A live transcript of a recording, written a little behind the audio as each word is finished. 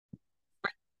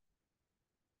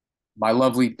My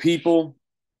lovely people,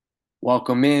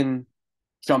 welcome in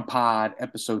Chump Pod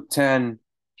episode 10.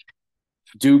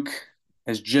 Duke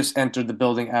has just entered the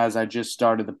building as I just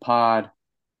started the pod.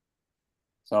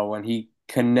 So when he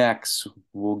connects,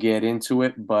 we'll get into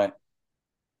it. But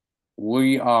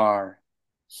we are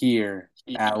here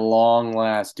at long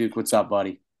last. Duke, what's up,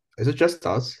 buddy? Is it just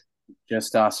us?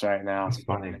 Just us right now. It's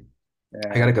funny. I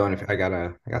Yeah. gotta go and I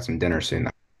got some dinner soon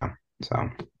now, so All I'll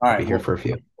be right. here Well, for a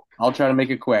few. I'll try to make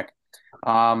it quick.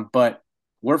 But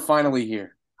we're finally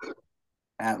here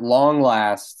at long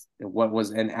last. What was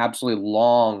an absolutely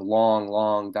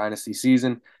long dynasty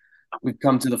season. We've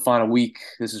come to the final week.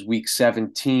 This is week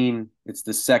 17. It's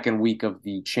the second week of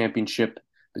the championship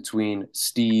between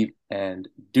Steve and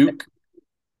Duke.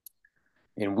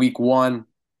 In week one,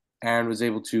 Aaron was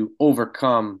able to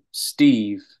overcome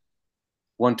Steve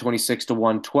 126 to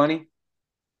 120.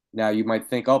 Now you might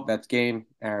think, oh, that's game.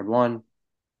 Aaron won.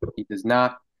 He does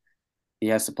not. He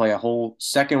has to play a whole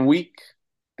second week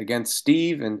against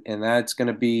Steve, and that's going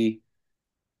to be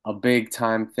a big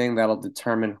time thing that'll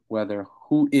determine whether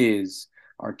who is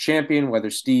our champion, whether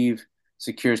Steve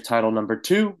secures title number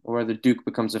two, or whether Duke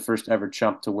becomes the first ever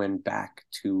chump to win back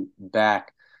to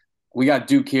back. We got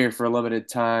Duke here for a limited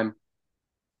time.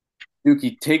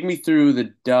 Dukey, take me through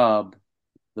the dub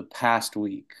the past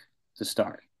week to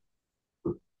start.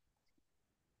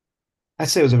 I'd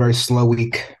say it was a very slow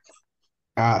week,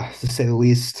 to say the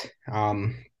least.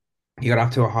 You got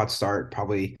off to a hot start,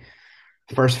 probably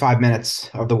first 5 minutes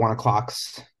of the 1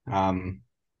 o'clocks.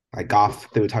 Like Goff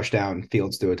threw a touchdown,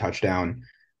 Fields threw a touchdown.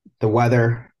 The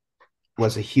weather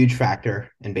was a huge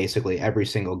factor in basically every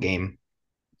single game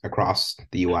across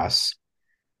the US,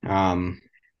 um,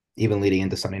 even leading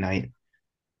into Sunday night.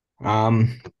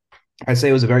 Um, I'd say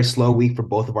it was a very slow week for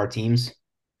both of our teams.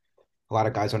 A lot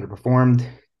of guys underperformed.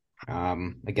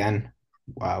 Again,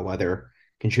 weather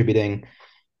contributing.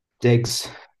 Diggs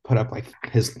put up like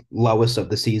his lowest of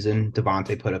the season.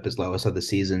 Devontae put up his lowest of the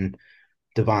season.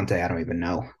 Devontae, I don't even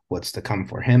know what's to come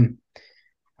for him.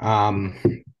 Um,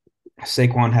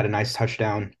 Saquon had a nice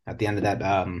touchdown at the end of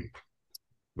that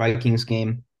Vikings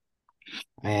game.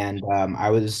 And I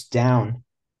was down,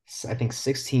 I think,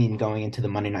 16 going into the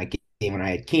Monday night game when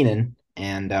I had Keenan.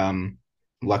 And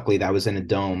luckily that was in a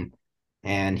dome.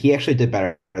 And he actually did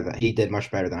better. He did much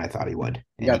better than I thought he would. You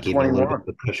And he got gave me a little bit 21. of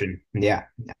a cushion. Yeah.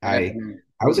 Yeah, I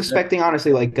I was he's good. expecting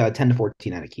honestly like 10 to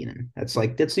 14 out of Keenan.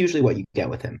 That's usually what you get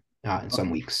with him in some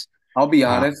weeks. I'll be Uh,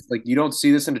 honest, like you don't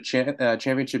see this in a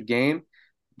championship game.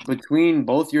 Between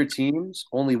both your teams,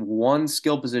 only one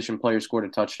skill position player scored a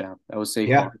touchdown. That was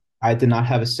yeah, Saquon. I did not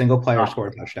have a single player Ah, score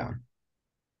a touchdown.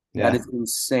 that Yeah, is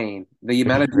insane. The which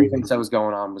amount is of defense crazy. that was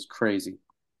going on was crazy.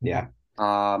 Yeah.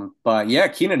 But yeah,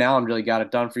 Keenan Allen really got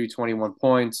it done for you, 21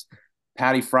 points.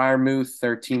 Patty Fryermuth,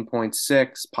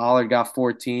 13.6. Pollard got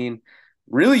 14.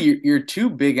 Really, your two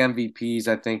big MVPs,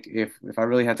 I think, if I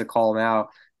really had to call them out,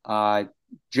 uh,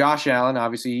 Josh Allen,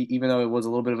 obviously, even though it was a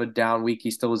little bit of a down week,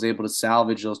 he still was able to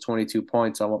salvage those 22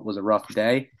 points on what was a rough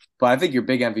day. But I think your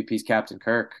big MVP is Captain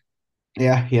Kirk.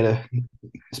 Yeah, he had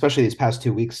especially these past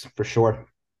 2 weeks for sure.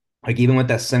 Like even with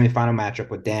that semifinal matchup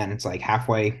with Dan, it's like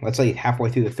halfway, let's say halfway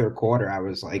through the third quarter, I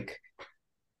was like,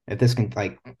 if this can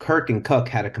like Kirk and Cook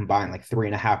had to combine like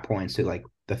 3.5 points to like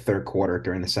the third quarter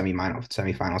during the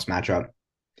semifinals matchup,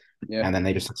 Yeah. and then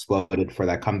they just exploded for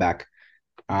that comeback.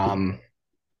 Um,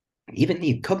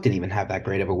 even Cook didn't even have that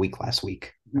great of a week last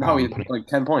week. No, he had like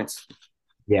 10 points.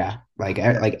 Yeah, like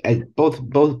Yeah. both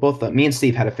me and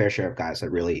Steve had a fair share of guys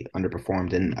that really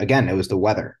underperformed, and again, it was the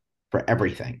weather for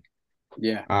everything.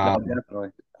 Yeah. No, Um, definitely.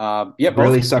 Yeah, both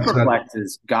really sucks that.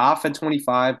 superflexes. Goff at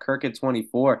 25, Kirk at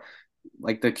 24.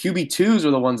 Like the QB2s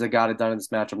are the ones that got it done in this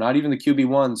matchup, not even the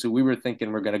QB1s who we were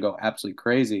thinking were going to go absolutely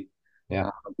crazy. Yeah,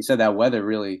 You said that weather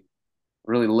really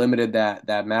limited that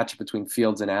matchup between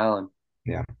Fields and Allen.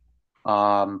 yeah.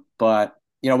 But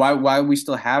why we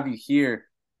still have you here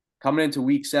coming into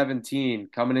week 17,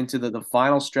 coming into the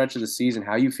final stretch of the season.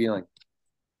 How are you feeling?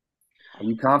 Are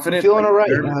you I'm confident? Are feeling you all right.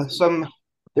 nervous?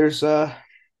 There's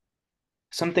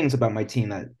some things about my team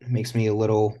that makes me a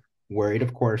little worried.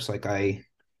 Of course, like I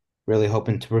really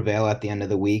hoping to prevail at the end of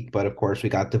the week, but of course we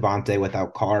got Devontae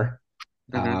without Carr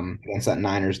Hmm. against that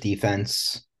Niners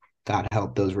defense. God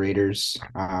help those Raiders.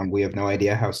 We have no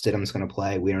idea how Stidham's going to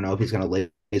play. We don't know if he's going to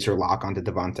laser lock onto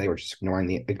Devontae or just ignore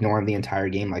him the entire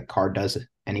game like Carr does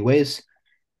anyways.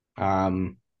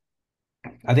 Um,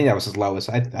 I think that was his lowest.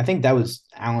 I think that was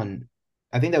Allen.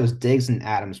 I think that was Diggs and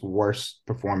Adams' worst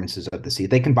performances of the season.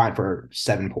 They combined for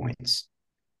 7 points.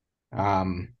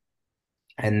 Um,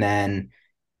 and then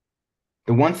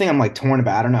the one thing I'm like torn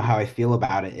about, I don't know how I feel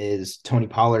about it, is Tony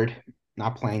Pollard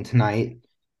not playing tonight.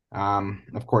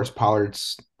 Of course,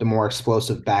 Pollard's the more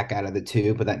explosive back out of the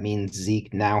two, but that means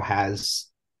Zeke now has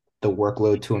the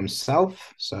workload to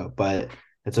himself. So, but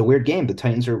it's a weird game. The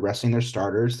Titans are resting their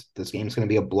starters. This game's going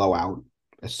to be a blowout.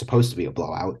 It's supposed to be a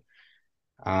blowout.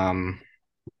 Um,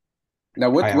 Now, I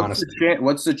what's the honestly chance?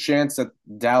 What's the chance that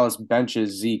Dallas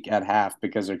benches Zeke at half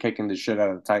because they're kicking the shit out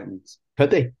of the Titans? could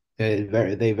they?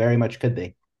 They very much could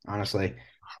be, honestly.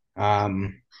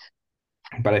 Um,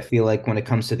 but I feel like when it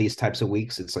comes to these types of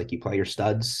weeks, it's like you play your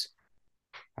studs.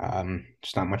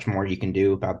 There's not much more you can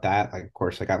do about that. Like, of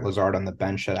course, I got Lazard on the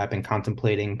bench that I've been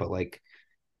contemplating, but like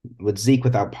with Zeke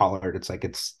without Pollard,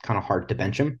 it's kind of hard to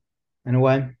bench him in a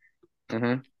way.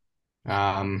 Mm-hmm.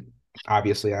 Um,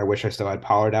 Obviously, I wish I still had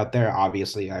Pollard out there.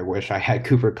 Obviously, I wish I had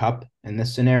Cooper Kupp in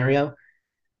this scenario.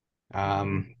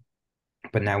 Um,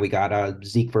 but now we got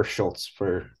Zeke versus Schultz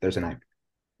for Thursday night.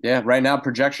 Yeah, right now,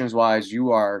 projections wise,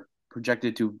 you are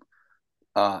projected to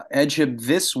edge him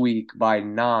this week by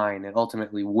 9 and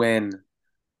ultimately win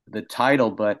the title.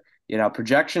 But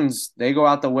projections they go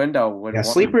out the window when Yeah, one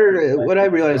sleeper. What I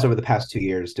realized over the past 2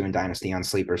 years doing Dynasty on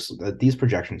sleepers, these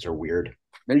projections are weird.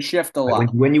 they shift a Like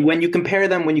lot. when you compare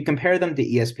them to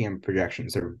ESPN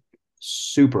projections, they're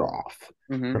super off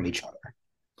Hmm. from each other.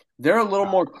 They're a little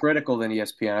more critical than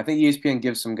ESPN. I think ESPN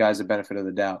gives some guys the benefit of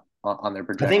the doubt on their I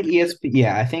think projection.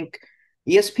 I think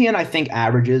ESPN I think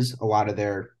averages a lot of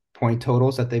their point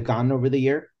totals that they've gotten over the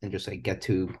year and just like gets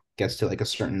to like a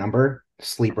certain number.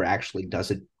 Sleeper actually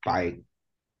does it by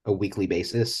a weekly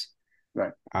basis.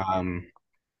 Right. Um,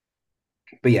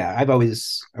 but yeah, I've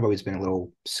always been a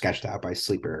little sketched out by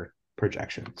sleeper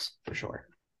projections for sure.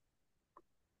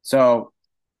 So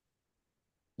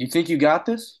you think you got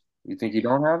this? You think you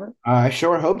don't have it? I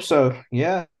sure hope so.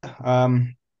 Yeah.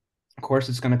 Of course,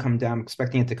 it's going to come down. I'm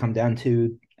expecting it to come down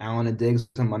to Allen and Diggs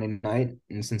on Monday night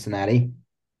in Cincinnati.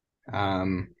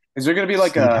 Um, Is there gonna be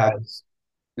like Steve a has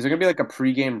is there gonna be like a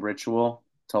pregame ritual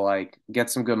to like get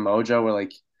some good mojo where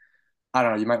like I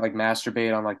don't know, you might like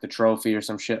masturbate on like the trophy or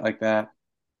some shit like that?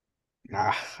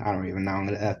 I don't even know. I'm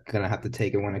gonna have to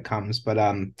take it when it comes. But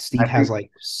I Steve has think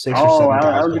like six or oh, seven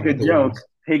that guys was a going at good the joke. one.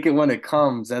 Take it when it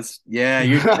comes. That's yeah,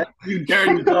 you're you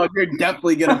dirty dog. You're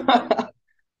definitely gonna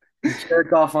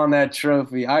jerk off on that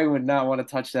trophy. I would not want to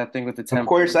touch that thing with the Of 10.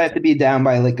 course, I have to be down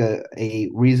by like a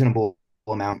reasonable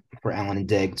amount for Allen and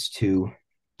Diggs to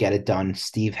get it done.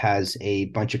 Steve has a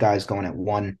bunch of guys going at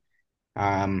one.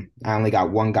 I only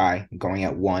got one guy going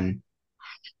at one.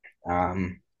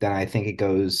 Then I think it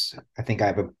goes. I think I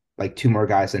have like two more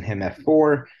guys than him at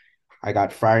four. I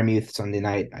got Fryermuth Sunday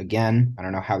night again. I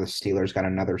don't know how the Steelers got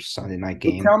another Sunday night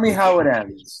So tell game, me how which it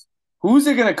ends. Who's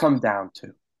it gonna come down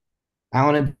to?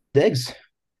 Allen and Diggs.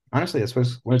 Honestly, that's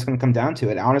what it's going to come down to.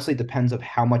 It honestly depends of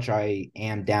how much I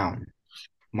am down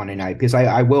Monday night because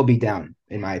I will be down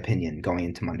in my opinion going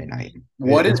into Monday night.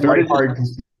 What is It's what very is it? hard to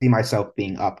see myself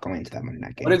being up going into that Monday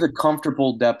night What is game. a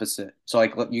comfortable deficit? So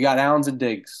like you got Allens and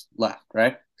Diggs left,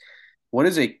 right? What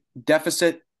is a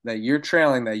deficit that you're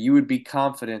trailing that you would be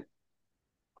confident,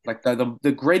 like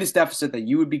the greatest deficit that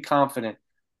you would be confident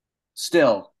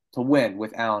still to win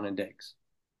with Allen and Diggs?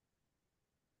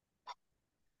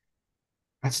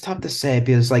 That's tough to say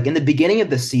because like in the beginning of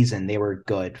the season they were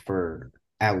good for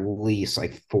at least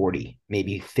like 40,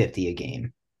 maybe 50 a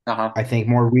game. Uh-huh. I think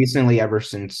more recently, ever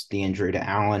since the injury to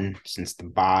Allen, since the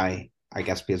bye, I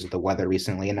guess because of the weather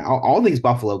recently, and all these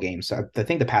Buffalo games, I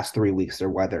think the past 3 weeks, their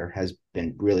weather has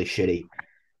been really shitty.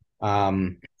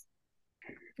 Um,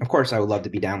 of course, I would love to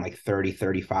be down like 30,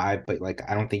 35, but like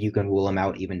I don't think you can rule them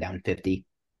out even down 50.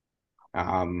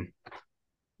 Um,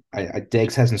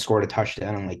 Diggs hasn't scored a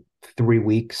touchdown in like 3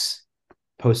 weeks,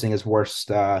 posting his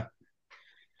worst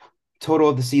total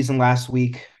of the season last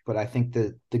week, but I think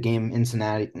the game in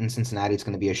Cincinnati is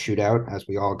going to be a shootout, as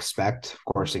we all expect.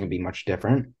 Of course, it can be much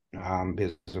different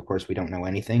because, of course, we don't know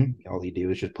anything. All you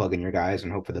do is just plug in your guys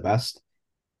and hope for the best.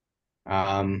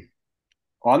 Um,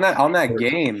 On that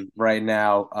game right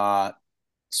now,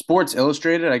 Sports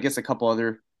Illustrated, I guess a couple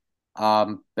other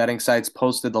betting sites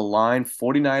posted the line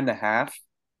 49 and a half.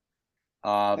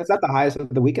 that's not the highest of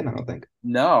the weekend, I don't think.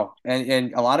 No,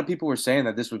 and a lot of people were saying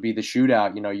that this would be the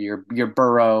shootout. Your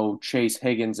Burrow, Chase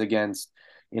Higgins against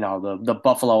the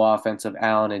Buffalo offense of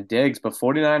Allen and Diggs. But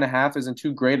 49 and a half isn't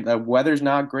too great. The weather's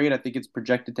not great. I think it's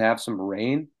projected to have some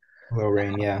rain. Low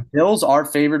rain, yeah. Bills are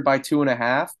favored by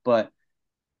 2.5. But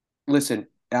listen,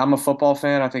 I'm a football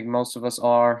fan. I think most of us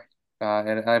are,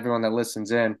 and everyone that listens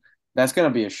in. That's going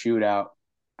to be a shootout.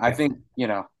 I Yeah. think,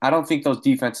 I don't think those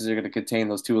defenses are going to contain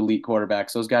those two elite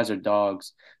quarterbacks. Those guys are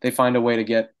dogs. They find a way to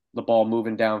get the ball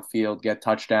moving downfield, get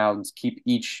touchdowns, keep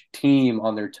each team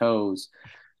on their toes.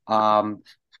 Um,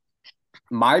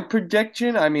 My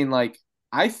prediction, I mean, like,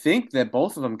 I think that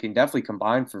both of them can definitely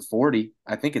combine for 40.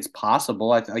 I think it's possible.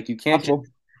 Like, Possible.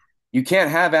 you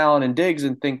can't have Allen and Diggs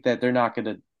and think that they're not going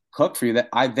to cook for you. They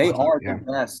Possible. are the Yeah.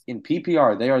 best in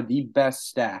PPR. They are the best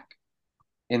stack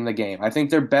in the game. I think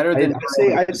they're better I'd, than I'd say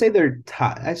Burrow. I'd say they're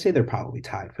tied. I'd say they're probably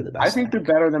tied for the I best think they're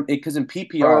stack. better than because in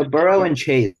PPR, Burrow and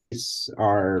Chase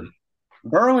are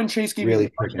Burrow and Chase give you the really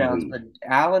freaking touchdowns, elite. but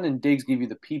Allen and Diggs give you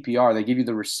the PPR. They give you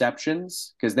the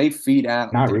receptions because they feed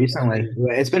out. Not recently.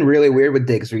 It's been really weird with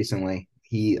Diggs recently.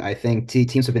 I think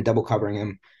teams have been double covering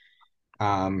him.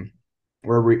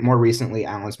 Where more recently,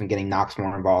 Allen's been getting Knox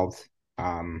more involved.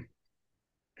 Um,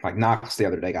 like Knox the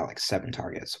other day got like 7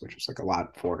 targets, which was like a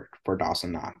lot for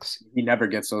Dawson Knox. He never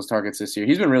gets those targets this year.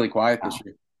 He's been really quiet this No,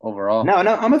 year overall. no,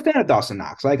 I'm a fan of Dawson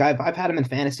Knox. Like I've had him in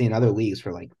fantasy in other leagues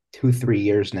for like 2-3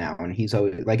 years now, and he's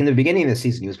always like in the beginning of the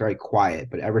season he was very quiet,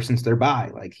 but ever since they're by,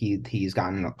 like he's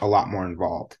gotten a lot more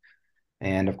involved.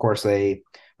 And of course, what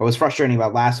was frustrating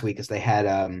about last week is they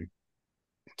had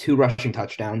 2 rushing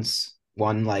touchdowns,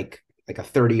 one like a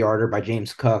 30-yarder by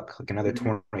James Cook, like another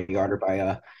Mhm. 20-yarder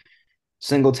by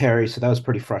Singletary. So that was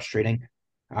pretty frustrating.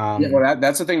 Yeah, well, Um,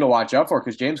 that's the thing to watch out for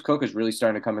because James Cook is really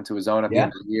starting to come into his own at the yeah,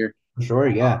 end of the year. for sure.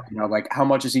 Yeah. Like how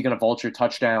much is he going to vulture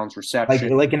touchdowns, Like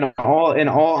reception? like in all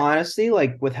honesty,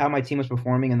 like with how my team was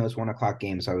performing in those 1 o'clock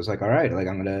games, I was like, all right, like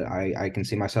I can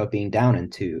see myself being down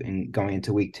into and going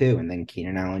into week 2, and then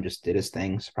Keenan Allen just did his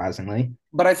thing surprisingly.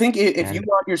 But I think if you And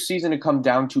want your season to come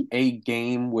down to a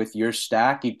game with your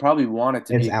stack, you'd probably want it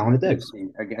to it's be Allen and Diggs.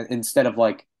 again instead of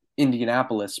like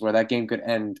Indianapolis, where that game could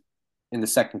end in the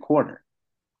second quarter,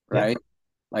 Yeah, right?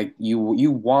 Like you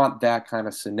want that kind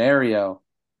of scenario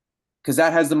because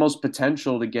that has the most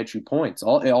potential to get you points.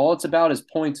 All it's about is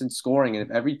points and scoring. And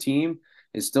if every team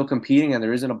is still competing and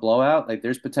there isn't a blowout, like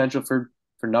there's potential for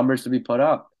numbers to be put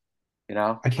up. You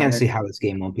know, I I can't mean, see how this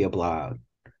game won't be a blowout.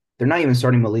 They're not even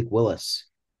starting Malik Willis.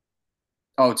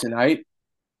 oh, tonight,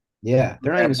 Yeah,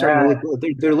 they're not yeah, even starting Malik Willis.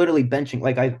 They're literally benching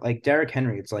like Derrick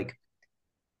Henry. It's like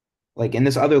in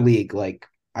this other league, like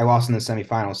I lost in the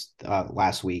semifinals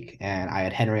last week, and I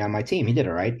had Henry on my team. He did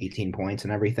all right, 18 points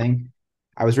and everything.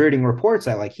 I was reading reports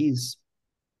that like he's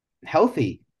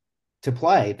healthy to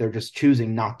play. They're just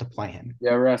choosing not to play him.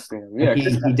 yeah, resting him. Like Yeah,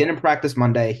 because he didn't practice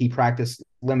Monday. He practiced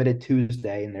limited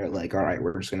Tuesday, and they're like, all right,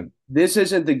 we're just gonna this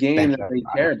isn't the game bench that that they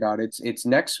guy. care about. It's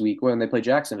next week when they play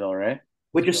Jacksonville, right?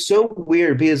 Which is so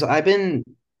weird because I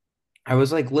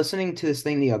was like listening to this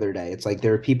thing the other day. It's like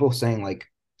there are people saying like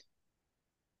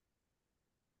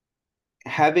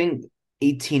having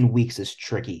 18 weeks is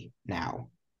tricky now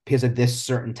because of this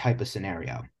certain type of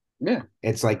scenario. Yeah.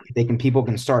 It's like people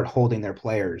can start holding their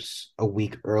players a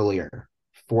week earlier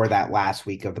for that last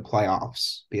week of the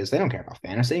playoffs because they don't care about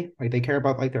fantasy. Like they care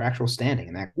about like their actual standing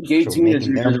and Week actual 18 is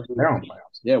making usually their own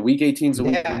playoffs. yeah, week 18 is the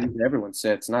week Yeah. everyone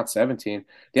sits, not 17.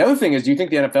 The other thing is, do you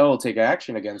think the NFL will take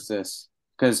action against this?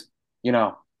 Because,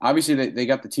 obviously they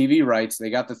got the TV rights, they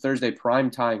got the Thursday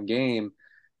primetime game,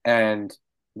 and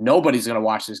nobody's going to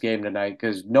watch this game tonight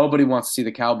because nobody wants to see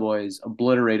the Cowboys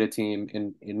obliterate a team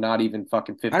in not even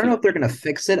fucking I don't 15. know if they're gonna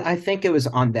fix it. I think it was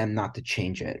on them not to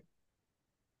change it.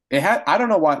 I don't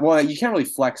know why. Well, you can't really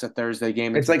flex a Thursday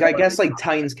game. It's It's like I guess like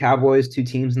Titans Cowboys, 2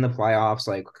 teams in the playoffs,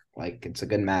 like it's a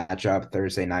good matchup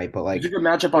Thursday night, but a like good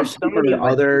matchup on there's so paper many than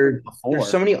like other there's before,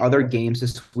 so many other games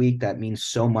this week that mean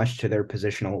so much to their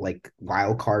positional like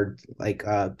wild card like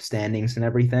standings and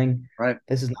everything. right?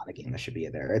 This is not a game that should be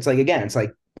there. It's like again, it's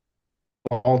like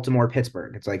Baltimore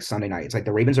Pittsburgh. It's like Sunday night. It's like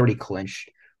the Ravens already clinched.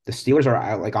 The Steelers are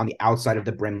out, like on the outside of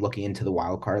the brim looking into the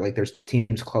wild card. Like there's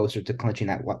teams closer to clinching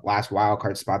that last wild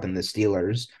card spot than the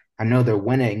Steelers. I know they're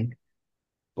winning,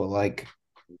 but like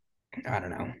I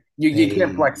don't know. You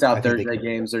can't flex I out think they Thursday can.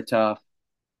 games. They're tough.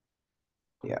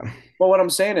 Yeah. But what I'm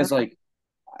saying is like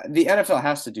the NFL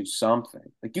has to do something.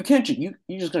 Like you can't you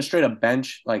just gonna straight up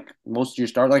bench like most of your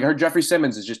start. Like I heard Jeffrey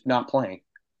Simmons is just not playing.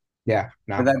 Yeah.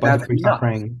 But No. Bud that's Dupree's nuts.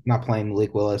 not playing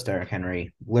Malik Willis, Derrick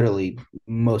Henry, literally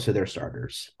most of their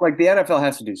starters. Like the NFL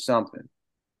has to do something.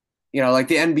 Like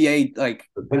the NBA like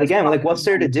But again, like what's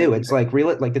there to do? It's like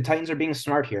real like the Titans are being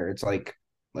smart here. It's like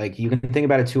you can think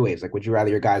about it 2 ways. Like, would you rather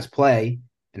your guys play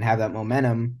and have that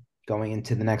momentum going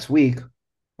into the next week,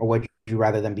 or would you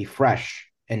rather them be fresh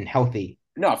and healthy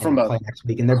no from and a play next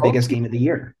week in their biggest coaching game of the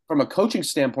year? from a coaching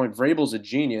standpoint, Vrabel's a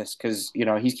genius because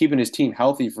he's keeping his team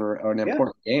healthy for an Yeah.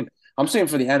 important game. I'm saying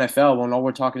for the NFL, when all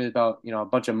we're talking about, a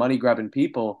bunch of money grabbing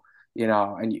people,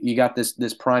 and you got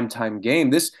this prime time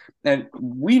game. And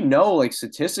we know like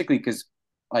statistically because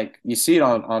like you see it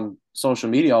on social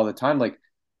media all the time, like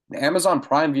the Amazon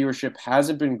Prime viewership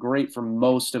hasn't been great for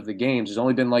most of the games. There's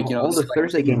only been like All the the select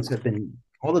Thursday few. games have been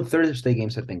all the Thursday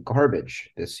games have been garbage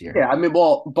this Yeah, year. I mean,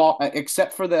 well,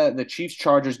 except for the Chiefs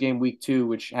Chargers game week 2,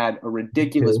 which had a Me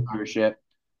ridiculous too. viewership,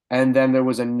 and then there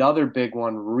was another big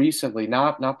one recently.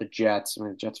 Not the Jets. I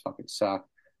mean, the Jets fucking suck.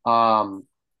 Um,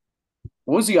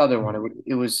 what was the other one?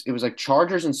 It was like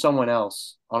Chargers and someone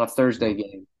else on a Thursday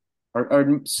game,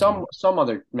 or some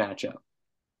other matchup,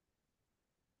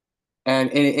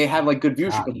 and it had like good viewership,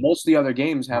 Not but even. most of the other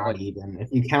games have Not like even. If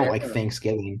you count like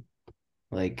Thanksgiving,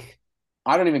 like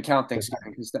I don't even count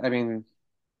Thanksgiving because I mean,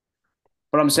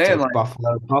 but I'm it's saying like like.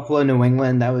 Buffalo, New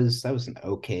England. That was an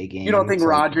okay You don't game. think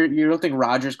It's like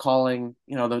Rogers calling,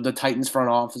 the Titans front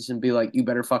office and be like, you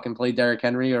better fucking play Derrick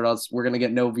Henry or else we're gonna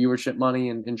get no viewership money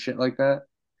and shit like that?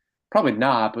 Probably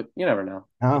not, but you never know.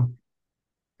 no.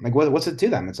 Like what's it to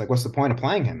them? It's like what's the point of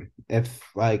playing him if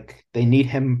like they need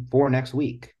him for next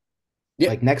week? Yeah,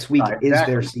 Like next week is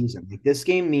their exactly. season. Like this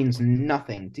game means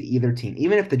nothing to either team.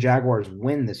 Even if the Jaguars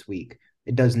win this week,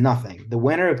 it does nothing. The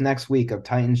winner of next week of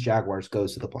Titans Jaguars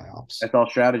goes to the playoffs. That's all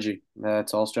strategy.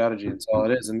 That's all strategy. That's all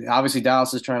it is. And obviously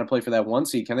Dallas is trying to play for that 1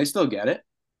 seed. Can they still get it?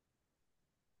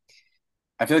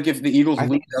 I feel like if the Eagles I lose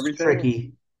think it's everything,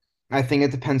 tricky. I think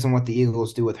it depends on what the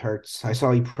Eagles do with Hurts. I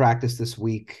saw he practice this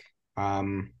week. I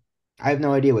have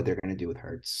no idea what they're going to do with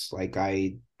Hurts.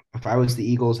 If I was the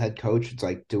Eagles head coach, it's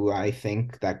like, do I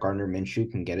think that Gardner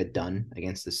Minshew can get it done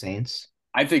against the Saints?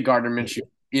 I think Gardner Minshew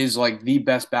is like the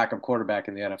best backup quarterback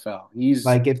in the NFL. He's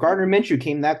Like if Gardner Minshew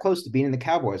came that close to beating the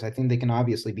Cowboys, I think they can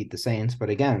obviously beat the Saints. But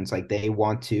again, it's like they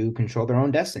want to control their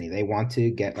own destiny. They want to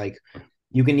get like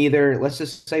you can either let's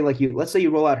just say like you let's say you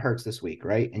roll out Hurts this week,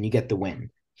 right? And you get the win.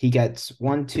 He gets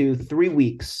 1, 2, 3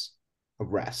 weeks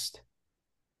of rest.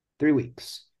 3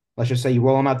 weeks. Let's just say you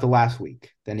roll him out the last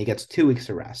week, then he gets 2 weeks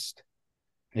of rest.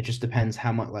 It just depends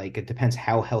how much like it depends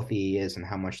how healthy he is and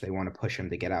how much they want to push him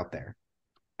to get out there.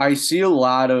 I see a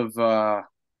lot of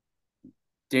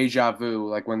deja vu,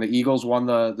 like when the Eagles won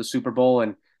the Super Bowl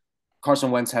and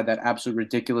Carson Wentz had that absolute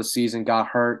ridiculous season, got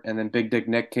hurt, and then Big Dick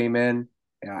Nick came in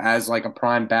as like a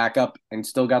prime backup and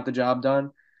still got the job done.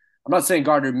 I'm not saying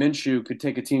Gardner Minshew could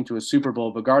take a team to a Super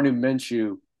Bowl, but Gardner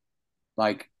Minshew,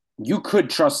 like you could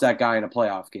trust that guy in a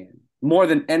playoff game more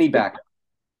than any backup.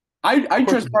 I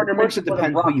trust Gardner Of course, Minshew it more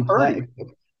than depends who Brock you Purdy. play.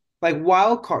 Like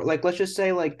wild card, like let's just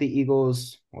say like the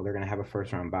Eagles, well, they're gonna have a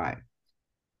first round bye.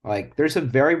 Like there's a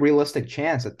very realistic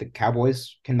chance that the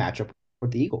Cowboys can match up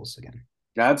with the Eagles again.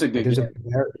 Yeah, that's a Like good game.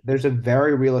 there's a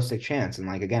very realistic chance, and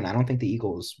like again, I don't think the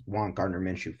Eagles want Gardner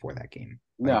Minshew for that game.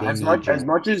 No, Like they as need much as Jalen.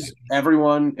 much as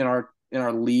everyone in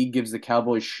our league gives the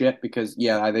Cowboys shit because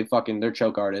yeah, they're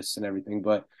choke artists and everything,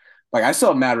 but like I still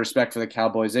have mad respect for the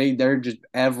Cowboys. They're just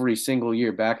every single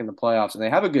year back in the playoffs and they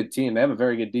have a good team. They have a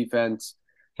very good defense.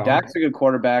 Solid. Dak's a good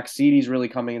quarterback. CeeDee's really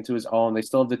coming into his own. They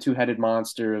still have the two-headed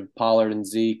monster of Pollard and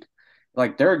Zeke.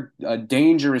 Like they're a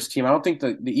dangerous team. I don't think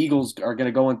the Eagles are going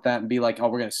to go into that and be like, "Oh,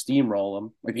 we're going to steamroll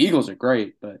them." Like the Eagles are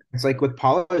great, but It's like with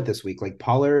Pollard this week. Like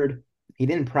Pollard, he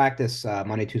didn't practice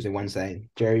Monday, Tuesday, Wednesday.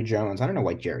 Jerry Jones, I don't know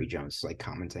why Jerry Jones is like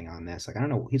commenting on this. Like I don't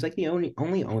know. He's like the only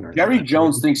owner there. Jerry Like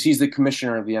Jones thinks he's the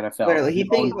commissioner of the NFL. clearly He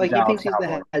owns the he Dallas thinks he's the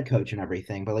Cowboys. head coach and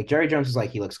everything. But like Jerry Jones is like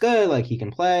he looks good, like he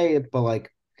can play. But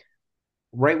like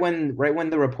right when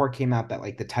the report came out that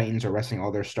like the Titans are resting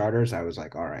all their starters, I was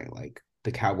like, all right, like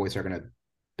the Cowboys are gonna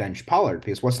bench Pollard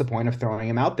because what's the point of throwing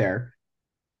him out there?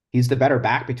 He's the better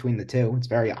back between the two. It's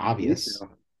very Me obvious. too.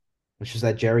 Which is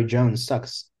that Jerry Jones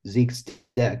sucks Zeke's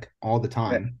dick all the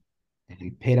Yeah. time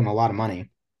and paid him a lot of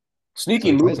money. So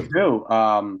Sneaky he move plays him. too.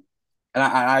 And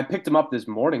I picked him up this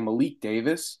morning, Malik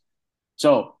Davis.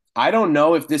 So I don't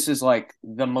know if this is like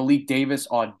the Malik Davis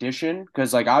audition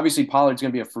because like obviously Pollard's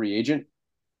going to be a free agent.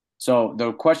 So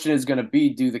the question is going to be,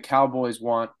 do the Cowboys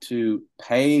want to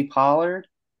pay Pollard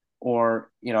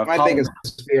or if My Pollard biggest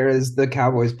fear is the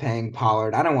Cowboys paying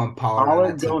Pollard. I don't want Pollard on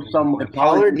that team if anymore. Pollard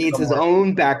Pollard goes needs his somewhere?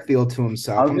 own backfield to I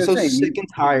himself. was I'm going to so say sick and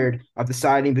tired of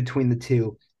deciding between the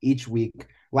two each week.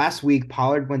 Last week,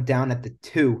 Pollard went down at the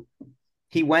 2.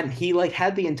 He like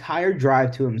had the entire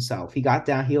drive to himself. He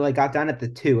like got down at the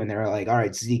 2 and they were like, all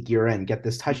right, Zeke, you're in, get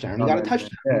this touchdown. And he got a touchdown.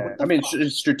 I'm like, Yeah, what I the mean,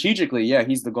 fuck? strategically, yeah,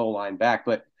 he's the goal line back.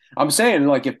 But I'm saying,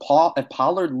 like, if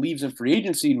Pollard leaves in free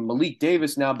agency, Malik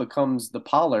Davis now becomes the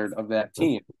Pollard of that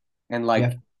team, and Yeah.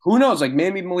 like, who knows? Like,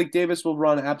 maybe Malik Davis will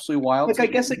run absolutely wild Like I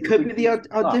today. guess it could Malik be the Davis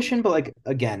will suck. audition, but like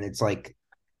again, it's like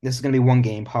this is gonna be one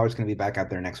game. Pollard's gonna be back out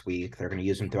there next week. They're gonna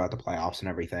use him throughout the playoffs and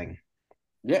everything.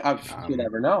 Yeah, you Um,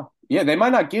 never know. Yeah, they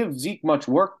might not give Zeke much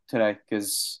work today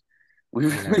because we you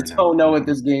really never know. don't know what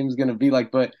this game is going to be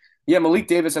like. But yeah, Malik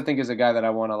Davis, I think, is a guy that I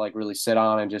want to like really sit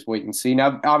on and just wait and see.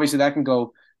 Now, obviously, that can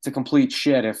go to complete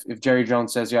shit if Jerry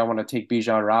Jones says, "Yeah, I want to take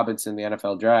Bijan Robinson in the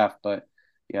NFL draft," but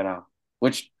you know.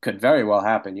 which could very well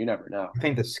happen. You never know. I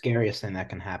think the scariest thing that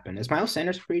can happen is Miles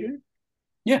Sanders free agent.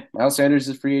 Yeah, Miles Sanders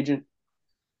is free agent.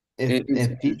 If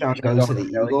Bijan He's goes going to the to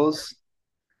Philly. Eagles,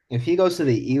 if he goes to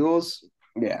the Eagles,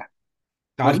 Yeah,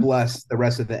 but God bless the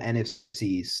rest of the NFC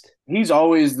East. he's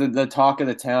always the talk of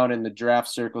the town in the draft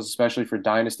circles, especially for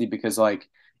dynasty, because like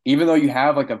even though you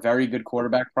have like a very good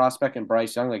quarterback prospect in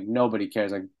Bryce Young, like nobody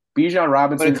cares. Like Bijan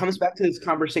But it Robinson, comes back to this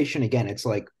conversation again. It's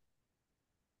like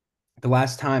the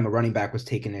last time a running back was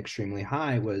taken extremely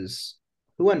high was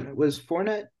who went was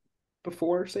Fournette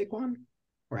before Saquon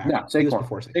or no, after? He was Saquon.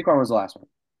 before Saquon. Saquon was the last one.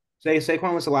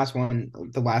 Saquon was the last one,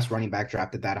 the last running back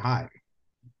drafted that high.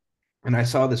 And I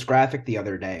saw this graphic the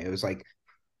other day. It was like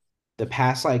the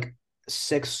past like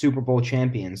six Super Bowl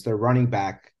champions, their running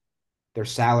back, their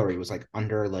salary was like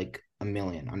under like a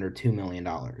million, under $2 million.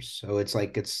 So it's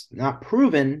like it's not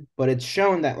proven, but it's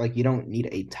shown that like you don't need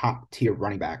a top tier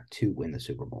running back to win the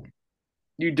Super Bowl.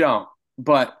 You don't,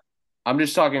 but I'm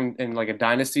just talking in like a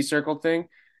dynasty circle thing.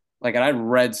 Like, and I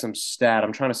read some stat.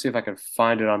 I'm trying to see if I can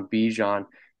find it on Bijan.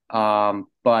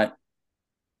 But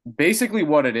basically,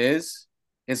 what it is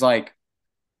like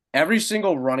every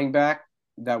single running back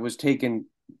that was taken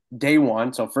day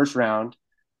one, so first round,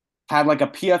 had like a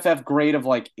PFF grade of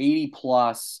like 80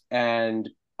 plus and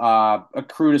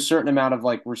accrued a certain amount of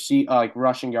like like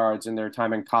rushing yards in their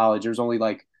time in college. There was only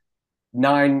like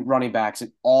nine running backs,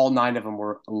 and all nine of them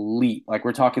were elite. Like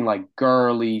we're talking like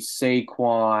Gurley,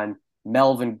 Saquon,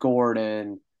 Melvin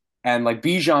Gordon, and like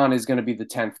Bijan is going to be the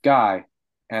 10th guy.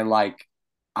 And like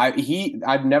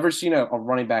I've never seen a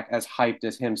running back as hyped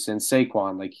as him since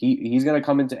Saquon. Like he's going to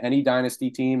come into any dynasty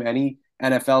team, any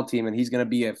NFL team, and he's going to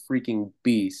be a freaking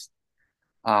beast.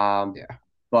 Yeah.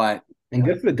 But And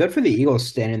good for the Eagles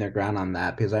standing their ground on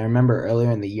that because I remember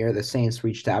earlier in the year the Saints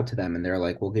reached out to them and they're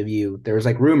like, "We'll give you." There was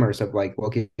like rumors of like, "We'll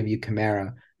give you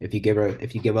Kamara if you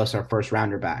give us our first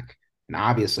rounder back." And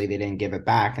obviously they didn't give it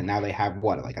back, and now they have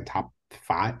what like a top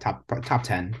five, top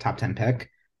 10 pick.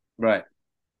 right,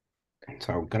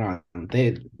 So good on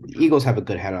the Eagles have a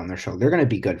good head on their shoulder. They're going to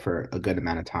be good for a good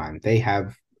amount of time. They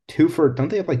have don't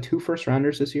they have like two first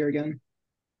rounders this year again?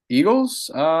 Eagles.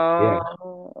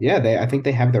 Yeah, yeah. I think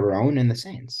they have their own in the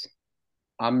Saints.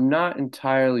 I'm not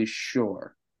entirely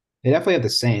sure. They definitely have the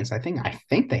Saints. I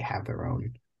think they have their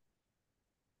own.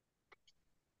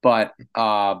 But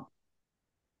yeah,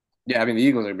 I mean the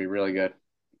Eagles are gonna be really good.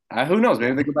 Who knows?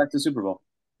 Maybe Yeah. they go back to the Super Bowl.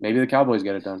 Maybe the Cowboys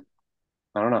get it done.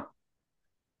 I don't know.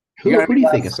 You Who got who any do you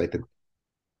think last? is like the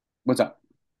What's up?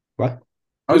 what?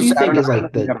 I Who was do you just, I think don't know. is I don't know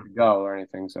like if you the have to go or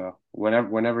anything. So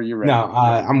whenever you're no? ready.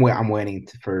 I'm waiting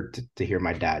to hear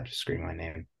my dad just scream my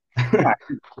name. All right.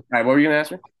 All right. What were you gonna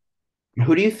ask me?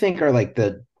 Who do you think are like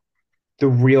the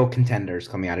real contenders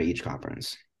coming out of each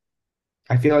conference?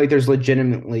 I feel like there's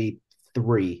legitimately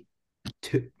three,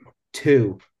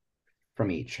 two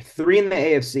from each. Three in the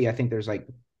AFC. I think there's like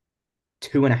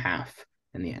two and a half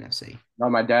in the NFC. No,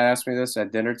 my dad asked me this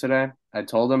at dinner today. I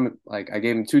told him like I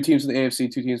gave him two teams from the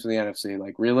AFC, two teams from the NFC.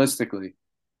 Like realistically,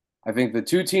 I think the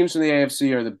two teams from the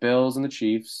AFC are the Bills and the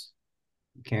Chiefs.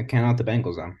 Can't count out the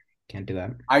Bengals though. Can't do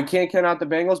that. I can't count out the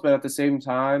Bengals, but at the same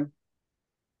time,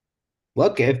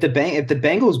 Look, if the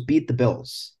Bengals beat the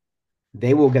Bills,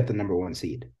 they will get the number one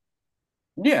seed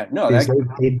yeah, no, because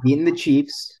that they've beaten the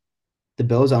Chiefs. The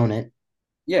Bills own it.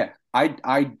 yeah,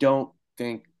 I don't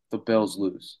think the Bills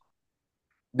lose.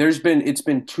 It's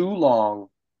been too long.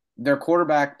 Their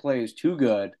quarterback play is too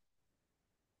good.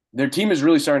 Their team is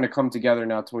really starting to come together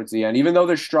now towards the end. Even though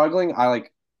they're struggling, I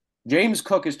like James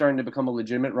Cook is starting to become a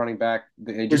legitimate running back.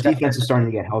 They Their just got defense is starting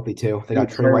to get healthy too. They got dude,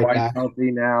 Trey Trey White White's back.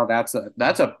 healthy now. That's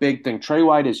a big thing. Trey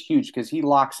White is huge because he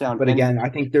locks down But any. again, I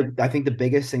think the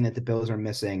biggest thing that the Bills are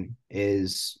missing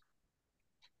is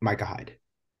Micah Hyde.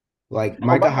 Like Oh,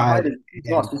 Micah Micah Hyde Hyde is huge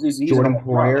loss and because he's an Jordan all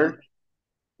pro. Poyer.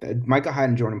 Micah Hyde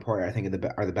and Jordan Poyer, I think,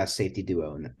 are the best safety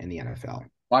duo in the NFL.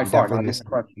 By They're far, definitely not even a missing.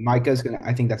 question. Micah's gonna.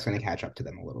 I think that's gonna catch up to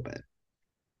them a little bit.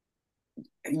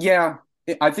 Yeah,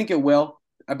 I think it will.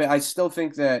 I still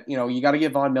think that you got to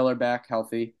get Von Miller back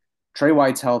healthy. Trey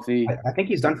White's healthy. I think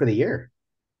he's done for the year.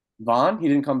 Vaughn, he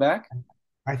didn't come back.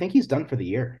 I think he's done for the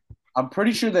year. I'm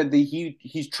pretty sure that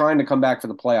he's trying to come back for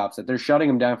the playoffs. That they're shutting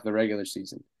him down for the regular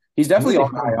season. He's I think definitely they on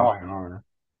put him IR. on IR.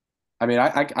 I mean,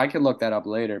 I can look that up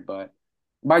later, but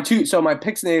my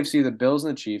picks in the AFC, the Bills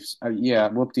and the Chiefs. Yeah,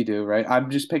 whoop de doo, right? I'm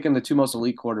just picking the two most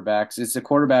elite quarterbacks. It's a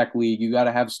quarterback league. You got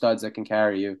to have studs that can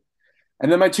carry you.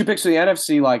 And then my two picks for the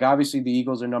NFC, like obviously the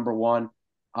Eagles are number one.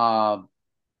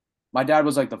 My dad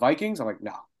was like the Vikings. I'm like,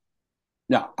 no,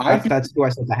 No, I That's do. that's who I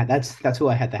said that. That's who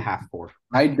I had the half for.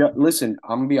 Listen.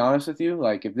 I'm gonna be honest with you.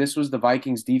 Like, if this was the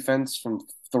Vikings defense from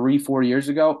 3, 4 years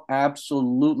ago,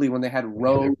 absolutely. When they had Yeah,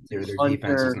 Rhodes and their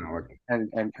defense is Hunter not working.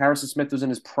 and Harrison Smith was in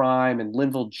his prime and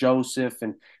Linville Joseph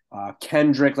and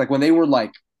Kendrick, like when they were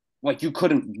like you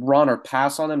couldn't run or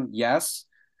pass on them. Yes,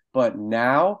 but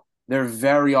now they're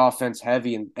very offense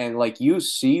heavy and like you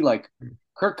see, like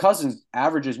Kirk Cousins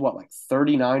averages what, like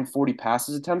 39, 40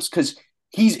 passes attempts because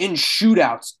he's in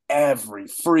shootouts every Yeah,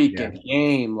 freaking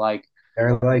game. Like,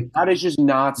 they're like that is just not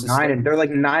nine and sustainable. they're like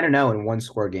 9-0 in one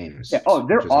score Yeah. games, Oh,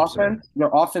 which is absurd. their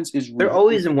offense is They're ridiculous.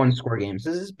 always in one score games.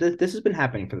 This has been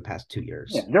happening for the past 2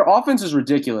 years. Yeah, their offense is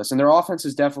ridiculous, and their offense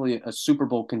is definitely a Super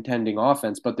Bowl contending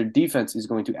offense, but their defense is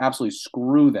going to absolutely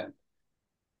screw them.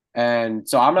 And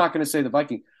so I'm not going to say the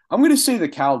Vikings. I'm going to say the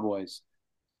Cowboys.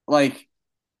 Like,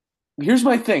 here's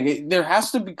my thing. There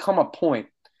has to become a point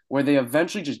where they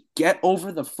eventually just get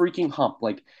over the freaking hump.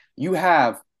 Like, you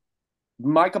have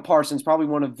Micah Parsons, probably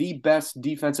one of the best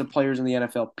defensive players in the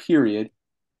NFL, period.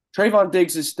 Trayvon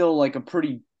Diggs is still like a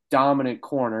pretty dominant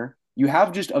corner. You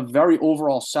have just a very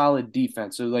overall solid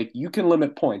defense. So, like, you can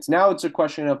limit points. Now it's a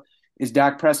question of, is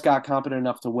Dak Prescott competent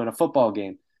enough to win a football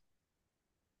game?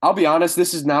 I'll be honest,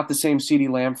 this is not the same CeeDee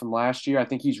Lamb from last year. I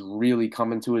think he's really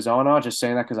coming to his own. I'm just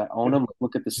saying that because I own him.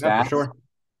 Look at the Yeah, for stats. sure.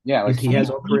 Yeah, like He has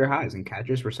all career highs in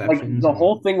catches, like receptions, the and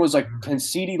whole thing was like, can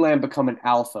CeeDee Lamb become an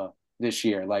alpha this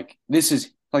year? Like, this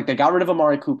is like they got rid of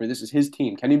Amari Cooper. This is his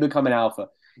team. Can he become an alpha?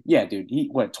 Yeah, dude. He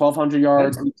what, 1,200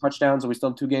 yards, yeah, 8 touchdowns, and we still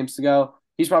have 2 games to go.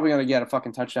 He's probably gonna get a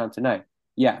fucking touchdown tonight.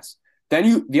 Yes.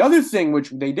 The other thing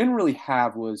which they didn't really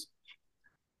have was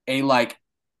a like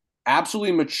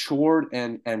absolutely matured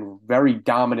and very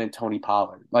dominant Tony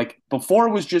Pollard. Like, before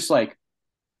it was just like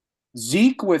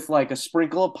Zeke with like a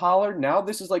sprinkle of Pollard. Now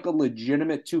this is like a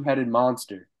legitimate two-headed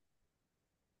monster.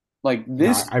 Like no,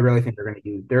 this, I really think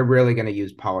they're really gonna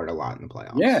use Pollard a lot in the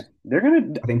yeah, playoffs. they're gonna.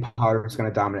 I think Pollard's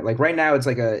gonna dominate. Like right now, it's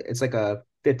like a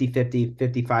 50-50,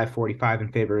 55-45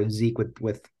 in favor of Zeke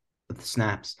with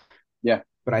snaps. Yeah,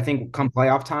 But I think come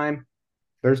playoff time,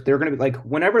 they're gonna be like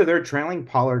whenever they're trailing,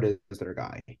 Pollard is their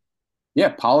guy. yeah,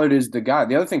 Pollard is the guy.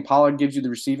 The other thing, Pollard gives you the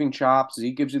receiving chops.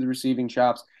 Zeke gives you the receiving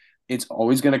chops. It's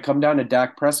always going to come down to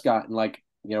Dak Prescott. And like,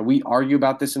 we argue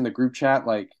about this in the group chat.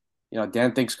 Like,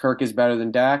 Dan thinks Kirk is better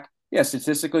than Dak. Yeah,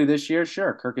 statistically this year,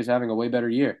 sure, Kirk is having a way better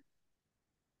year.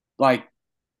 Like,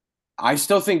 I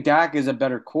still think Dak is a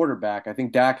better quarterback. I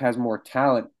think Dak has more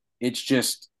talent. It's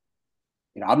just,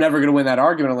 I'm never going to win that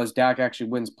argument unless Dak actually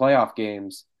wins playoff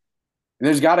games.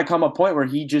 There's got to come a point where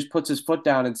he just puts his foot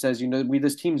down and says,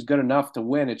 this team's good enough to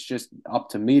win. It's just up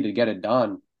to me to get it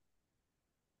done.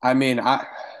 I mean,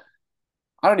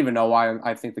 I don't even know why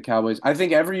I think the Cowboys. I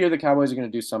think every year the Cowboys are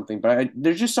going to do something, but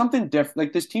there's just something different.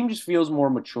 Like, this team just feels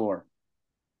more mature.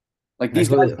 Like, Like these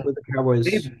guys, who they've the they've Cowboys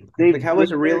been are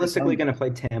there and realistically done going that. to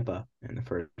play Tampa in the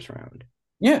first round.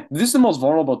 Yeah, this is the most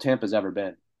vulnerable Tampa's ever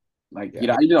been. Like,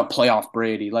 Yeah. playoff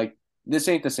Brady. Like, this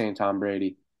ain't the same Tom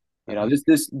Brady. Uh,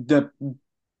 The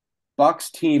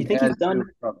Bucks you team think as he's done?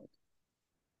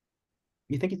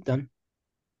 You think he's done?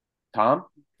 Tom.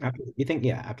 You think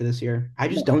after this year?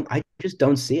 No, I just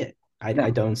don't see it. I no.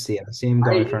 don't see it. I see him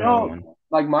going for another one.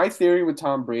 Like, my theory with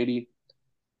Tom Brady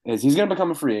is he's going to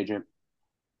become a free agent.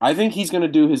 I think he's going to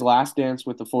do his last dance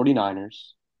with the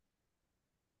 49ers.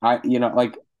 Like,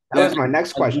 That that, was my next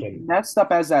as question. messed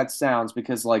up as that sounds,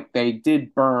 because like they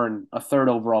did burn a third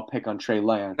overall pick on Trey No,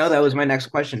 Lance. that was my next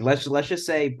question. Let's just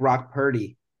say Brock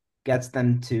Purdy gets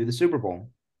them to the Super Bowl.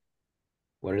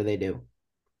 What do they do?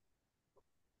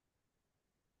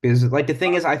 Because like the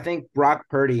thing is, I think Brock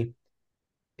Purdy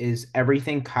is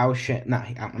everything Kyle Shan. No,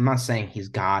 I'm not saying he's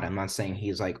God. I'm not saying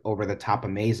he's like over the top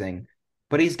amazing,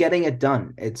 but he's getting it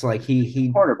done. It's like I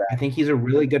Quarterback. think he's a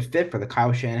really good fit for the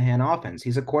Kyle Shanahan offense.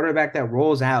 He's a quarterback that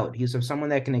rolls out. He's someone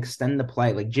that can extend the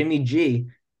play. Like Jimmy G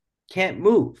can't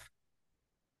move.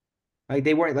 Like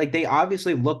they weren't like they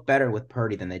obviously look better with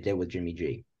Purdy than they did with Jimmy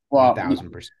G. One Well,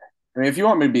 thousand percent. I mean, if you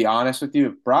want me to be honest with you,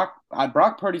 if Brock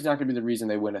Purdy's not going to be the reason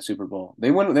they win a Super Bowl.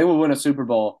 They will win a Super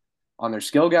Bowl on their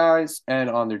skill guys and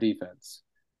on their defense.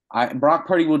 Brock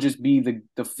Purdy will just be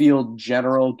the field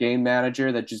general game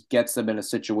manager that just gets them in a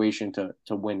situation to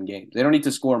win games. They don't need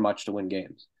to score much to win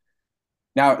games.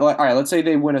 Now, all right, let's say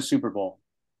they win a Super Bowl.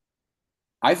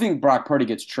 I think Brock Purdy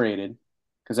gets traded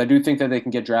because I do think that they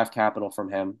can get draft capital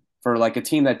from him for like a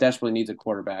team that desperately needs a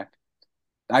quarterback.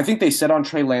 I think they set on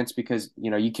Trey Lance because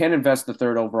you can't invest the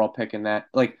third overall pick in that.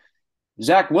 Like,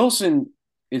 Zach Wilson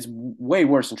is way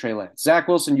worse than Trey Lance. Zach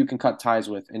Wilson you can cut ties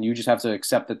with, and you just have to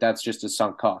accept that that's just a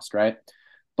sunk cost, right?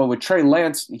 But with Trey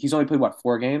Lance, he's only played what,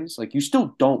 4 games? Like, you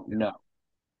still don't know.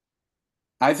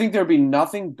 I think there'd be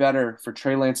nothing better for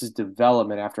Trey Lance's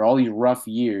development after all these rough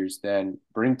years than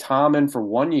bring Tom in for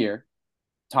 1 year.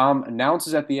 Tom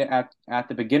announces at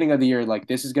the beginning of the year, like,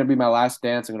 this is going to be my last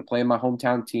dance. I'm going to play in my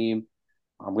hometown team.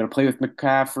 I'm going to play with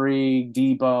McCaffrey,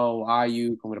 Debo,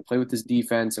 Ayuk. I'm going to play with this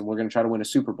defense, and we're going to try to win a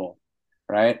Super Bowl,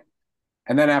 right?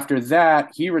 And then after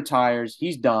that, he retires.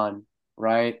 He's done,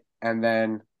 right? And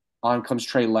then on comes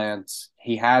Trey Lance.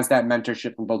 He has that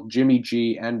mentorship from both Jimmy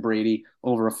G and Brady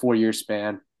over a 4 year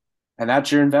span. And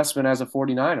that's your investment as a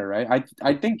 49er, right?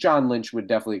 I think John Lynch would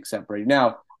definitely accept Brady.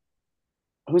 Now,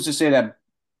 who's to say that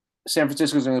San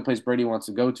Francisco's the only place Brady wants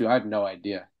to go to? I have no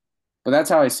idea. But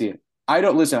that's how I see it. I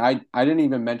don't listen, I didn't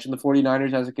even mention the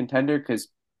 49ers as a contender because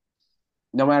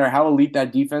no matter how elite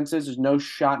that defense is, there's no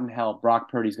shot in hell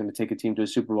Brock Purdy's going to take a team to a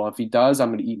Super Bowl. If he does, I'm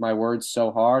going to eat my words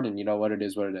so hard, and you know what it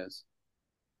is, what it is.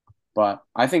 But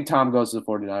I think Tom goes to the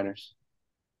 49ers.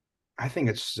 I think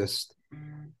it's just.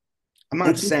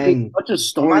 It's such a I'm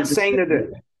story. not saying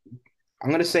that. I'm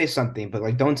going to say something, but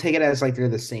like, don't take it as like they're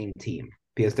the same team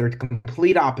because they're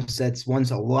complete opposites.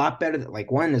 One's a lot better.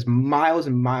 Like one is miles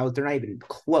and miles. They're not even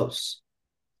close.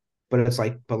 But it's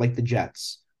like, but like the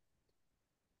Jets,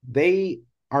 they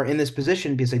are in this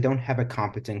position because they don't have a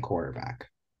competent quarterback.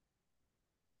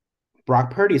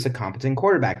 Brock Purdy is a competent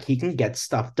quarterback. He can get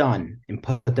stuff done and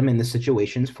put them in the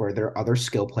situations for their other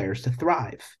skill players to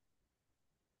thrive.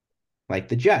 Like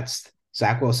the Jets,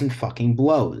 Zach Wilson fucking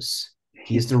blows.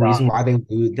 He's the reason why they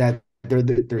lose that.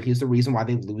 He's the reason why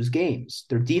they lose games.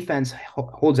 Their defense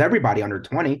holds everybody under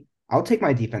 20. I'll take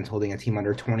my defense holding a team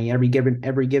under 20 every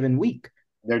given week.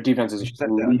 Their defense is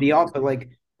but like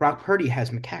Brock Purdy has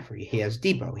McCaffrey, he has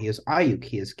Debo, he has Ayuk,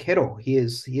 he has Kittle, he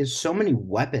has so many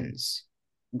weapons.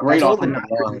 great. That's all the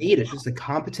Niners need. It's just a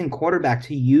competent quarterback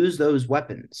to use those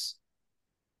weapons.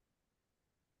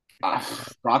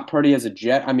 Brock Purdy as a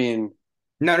Jet. I mean,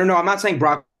 No. I'm not saying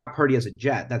Brock Purdy as a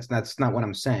Jet. That's not what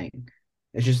I'm saying.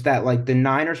 It's just that like the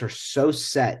Niners are so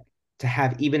set to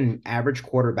have even an average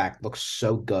quarterback look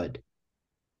so good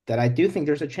that I do think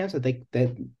there's a chance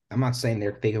that I'm not saying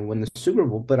they can win the Super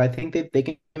Bowl, but I think they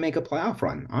can make a playoff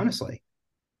run. Honestly,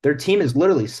 their team is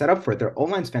literally set up for it. Their O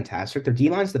line's fantastic. Their D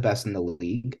line's the best in the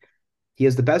league. He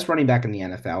has the best running back in the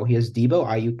NFL. He has Debo,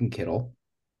 Ayuk, and Kittle.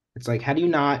 It's like, how do you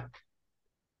not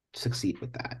succeed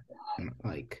with that?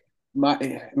 Like,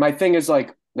 my thing is,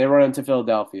 like, they run into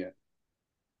Philadelphia.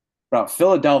 Bro,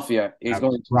 Philadelphia is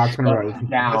going to Brock's going to shut run.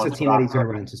 down. That's a team that he's going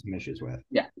to run into some issues with.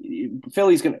 Yeah,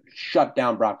 Philly's going to shut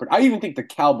down Brock Purdy. I even think the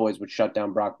Cowboys would shut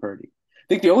down Brock Purdy. I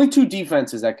think the only two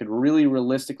defenses that could really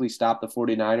realistically stop the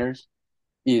 49ers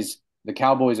is the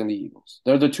Cowboys and the Eagles.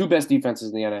 They're the two best defenses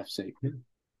in the NFC. Yeah.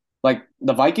 Like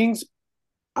the Vikings,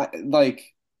 I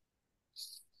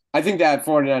think that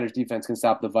 49ers defense can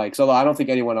stop the Vikes. Although I don't think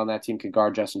anyone on that team can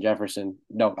guard Justin Jefferson.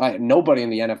 No, nobody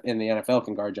in the NFL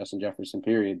can guard Justin Jefferson,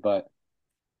 period. But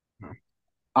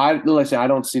I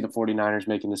don't see the 49ers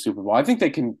making the Super Bowl. I think they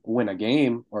can win a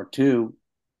game or two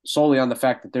solely on the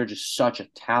fact that they're just such a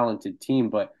talented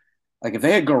team. But like if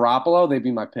they had Garoppolo, they'd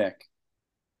be my pick.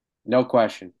 No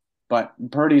question. But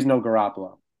Purdy's no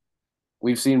Garoppolo.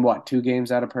 We've seen what, 2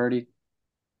 games out of Purdy?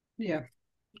 Yeah.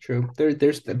 True.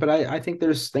 But I think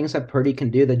there's things that Purdy can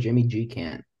do that Jimmy G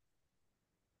can't.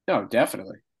 No,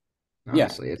 definitely.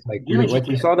 Honestly, Yeah. it's like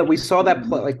we saw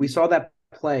that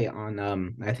play on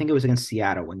I think it was against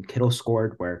Seattle when Kittle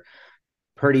scored where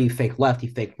Purdy faked left, he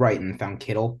faked right, and found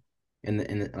Kittle in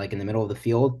the middle of the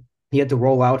field. He had to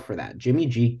roll out for that. Jimmy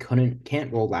G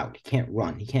can't roll out. He can't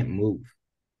run. He can't move.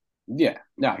 Yeah,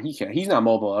 no, he can't. He's not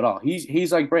mobile at all.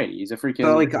 He's like Brady. He's a freaking.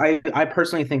 So like I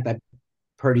personally think that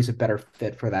Purdy's a better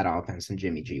fit for that offense than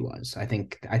Jimmy G was. I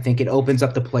think it opens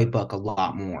up the playbook a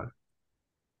lot more.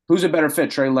 Who's a better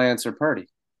fit, Trey Lance or Purdy?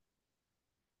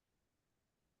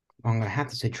 I'm gonna have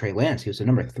to say Trey Lance. He was the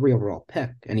number 3 overall pick,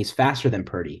 and he's faster than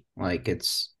Purdy. Like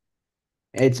it's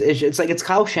like it's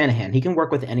Kyle Shanahan. He can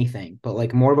work with anything, but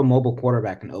like more of a mobile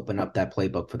quarterback can open up that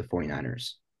playbook for the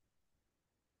 49ers.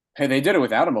 Hey, they did it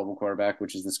without a mobile quarterback,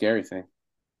 which is the scary thing.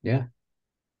 Yeah.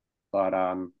 But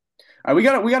we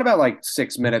got about like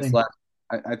 6 minutes left.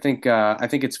 I think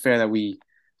it's fair that we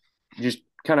just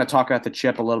kind of talk about the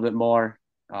chip a little bit more.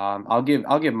 I'll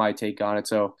give my take on it.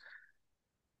 So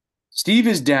Steve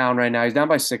is down right now. He's down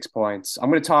by 6 points. I'm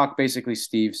going to talk basically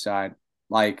Steve's side.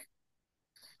 Like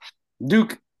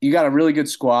Duke, you got a really good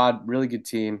squad, really good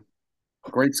team,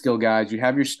 great skill guys. You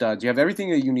have your studs. You have everything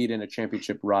that you need in a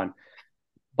championship run.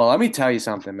 But let me tell you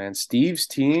something, man. Steve's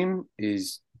team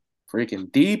is freaking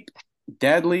deep,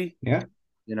 deadly. Yeah.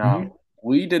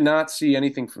 We did not see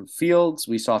anything from Fields.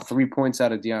 We saw 3 points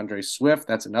out of DeAndre Swift.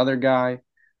 That's another guy.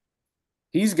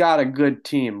 He's got a good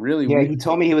team, really Yeah, weak. he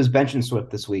told me he was benching Swift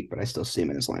this week, but I still see him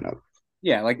in his lineup.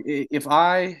 Yeah, like if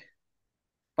I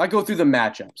go through the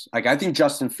matchups, like I think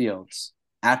Justin Fields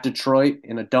at Detroit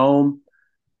in a dome,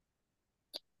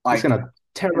 He's like gonna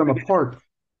tear them apart.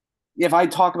 if I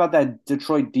talk about that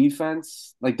Detroit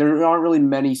defense, like there aren't really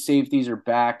many safeties or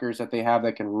backers that they have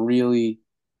that can really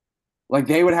like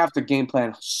they would have to game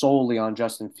plan solely on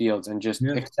Justin Fields and just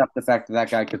Yeah. accept the fact that that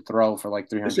guy could throw for like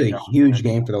This is 300 a yards. huge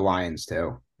game for the Lions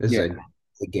too. This is Yeah. a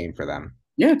big game for them.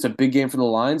 Yeah, it's a big game for the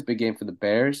Lions, big game for the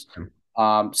Bears.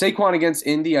 Saquon against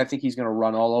Indy, I think he's going to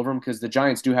run all over him because the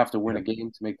Giants do have to win Yeah, a game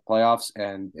to make the playoffs,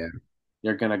 and yeah.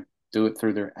 they're going to do it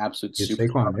through their absolute Use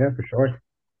superstar. Saquon, yeah, for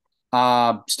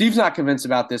sure. Steve's not convinced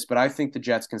about this, but I think the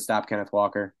Jets can stop Kenneth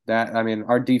Walker. That I mean,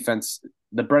 our defense,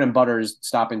 the bread and butter is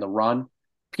stopping the run.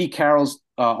 Pete Carroll's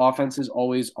offenses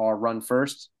always are run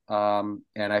first, and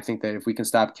I think that if we can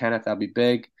stop Kenneth, that'd be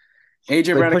big. AJ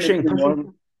Like Brown against New pushing.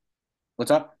 Orleans.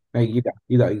 What's up? Hey, you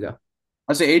go.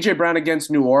 I say AJ Brown against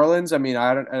New Orleans. I mean,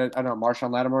 I don't know.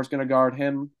 Marshawn Lattimore is going to guard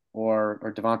him or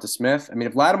Devonta Smith. I mean,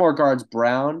 if Lattimore guards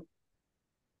Brown,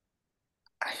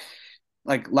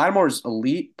 like Lattimore's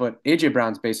elite, but AJ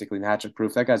Brown's basically matchup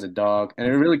proof. That guy's a dog, and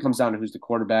it really comes down to who's the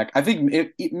quarterback. I think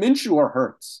Minshew or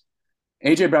Hurts,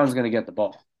 AJ Brown's going to get the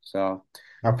ball. So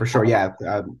Oh, for sure. Yeah,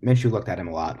 Minshew looked at him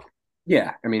a lot.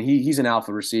 yeah, I mean he's an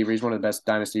alpha receiver. He's one of the best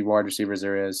dynasty wide receivers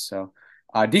there is. So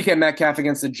DK Metcalf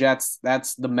against the Jets.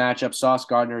 That's the matchup. Sauce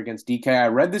Gardner against DK. I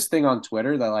read this thing on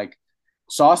Twitter that like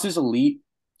Sauce is elite.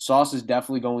 Sauce is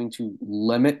definitely going to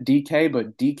limit DK,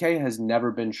 but DK has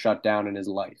never been shut down in his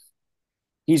life.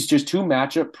 He's just too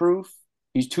matchup proof.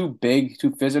 He's too big,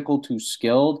 too physical, too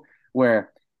skilled.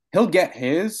 Where he'll get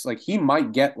his, like he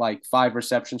might get like 5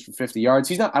 receptions for 50 yards.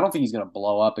 He's not. I don't think he's going to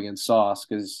blow up against Sauce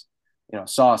because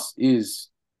Sauce is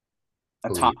a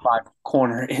top Elite. 5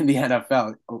 corner in the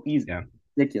NFL. Oh, he's Yeah,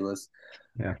 ridiculous.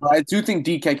 yeah. But I do think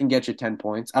DK can get you 10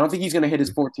 points. I don't think he's going to hit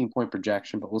his 14-point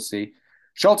projection, but we'll see.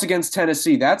 Schultz against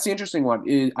Tennessee. That's the interesting one.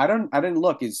 I didn't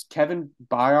look. Is Kevin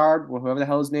Byard, whoever the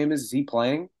hell his name is he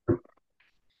playing?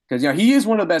 Because he is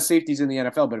one of the best safeties in the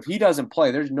NFL, but if he doesn't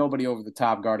play, there's nobody over the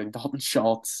top guarding Dalton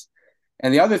Schultz.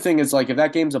 And the other thing is like if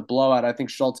that game's a blowout, I think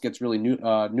Schultz gets really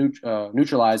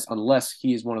neutralized unless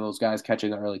he is one of those guys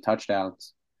catching the early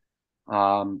touchdowns.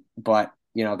 But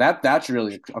that's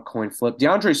really a coin flip.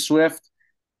 DeAndre Swift,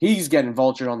 he's getting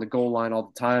vultured on the goal line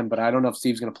all the time, but I don't know if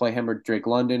Steve's going to play him or Drake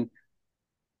London.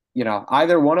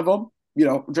 Either one of them.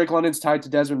 Drake London's tied to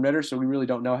Desmond Ritter, so we really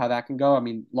don't know how that can go. I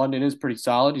mean, London is pretty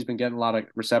solid. He's been getting a lot of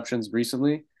receptions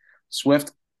recently.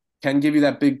 Swift can give you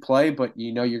that big play, but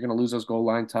you're going to lose those goal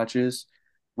line touches.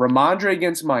 Ramondre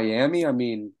against Miami, I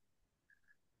mean,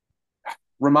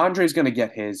 Ramondre's going to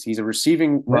get his. He's a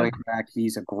receiving Yeah. running back.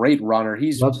 He's a great runner.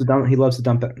 He loves to dump. He loves to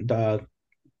dump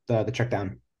the check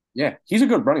down. Yeah, he's a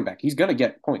good running back. He's going to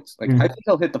get points. Like I think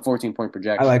he'll hit the 14-point I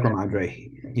projection. like Ramondre.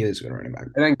 He is a good running back.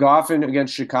 And then Goffin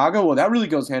against Chicago. Well, that really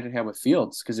goes hand in hand with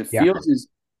Fields because Yeah,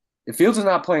 if Fields is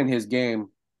not playing his game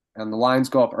and the lines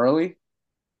go up early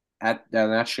at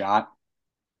that shot,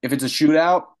 if it's a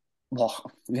shootout,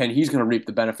 well, then he's going to reap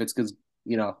the benefits because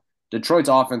Detroit's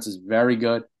offense is very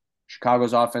good.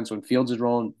 Chicago's offense when Fields is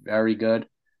rolling, very good.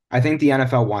 I think the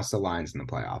NFL wants the Lions in the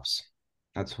playoffs.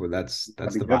 That's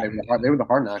That'd be the good. vibe. They were the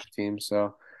hard knock team.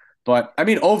 So, but I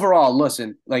mean, overall,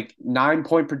 listen, like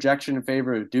 9-point projection in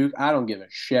favor of Duke. I don't give a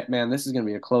shit, man. This is going to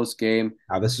be a close game.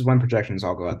 This is when projections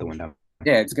all go out the window.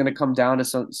 Yeah, it's going to come down to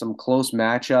some close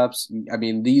matchups. I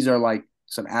mean, these are like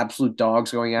some absolute dogs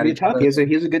going at Be each tough. other.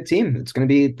 He's a good team. It's going to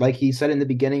be like he said in the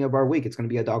beginning of our week. It's going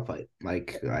to be a dogfight. Our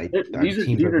teams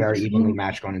These are are very evenly two.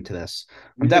 matched going into this.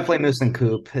 I'm These are definitely missing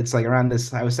Coop. It's like around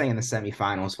this. I was saying in the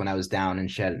semifinals when I was down and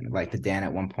shed like the Dan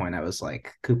at one point. I was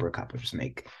like Cooper Cup would just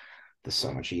make this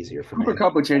so much easier for Cooper me.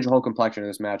 Cup would change the whole complexion of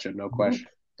this matchup, no question.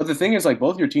 But the thing is, like,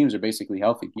 both your teams are basically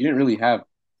healthy. You didn't really have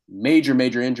major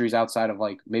injuries outside of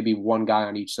like maybe one guy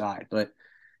on each side. But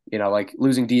like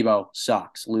losing Debo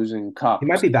sucks. Losing He Cup,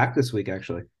 might be back this week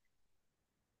actually.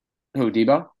 who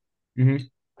Debo? Mm-hmm.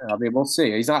 I mean, we'll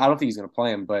see. He's not. I don't think he's going to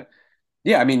play him. But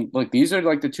yeah, I mean, like these are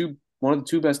like one of the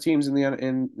two best teams in not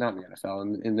in the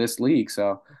NFL in this league.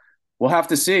 So we'll have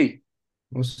to see.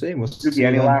 We'll see. We'll Suki, see.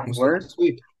 any last We'll see words? this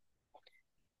week.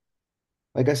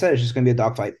 Like I said, it's just going to be a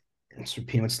dogfight. It's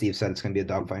repeating what Steve said. It's going to be a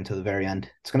dogfight until the very end.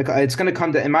 It's going to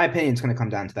come to, in my opinion, it's going to come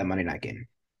down to that Monday night game.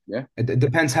 Yeah. It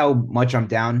depends how much I'm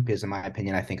down, because in my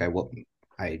opinion, I think I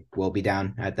will be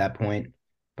down at that point.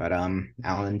 But Allen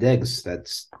and Diggs,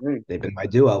 they've been my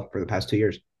duo for the past 2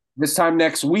 years. This time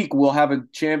next week, we'll have a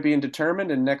champion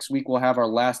determined, and next week we'll have our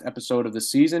last episode of the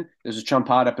season. This is Chump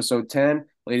Pod episode 10.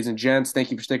 Ladies and gents, thank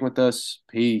you for sticking with us.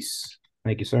 Peace.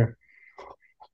 Thank you, sir.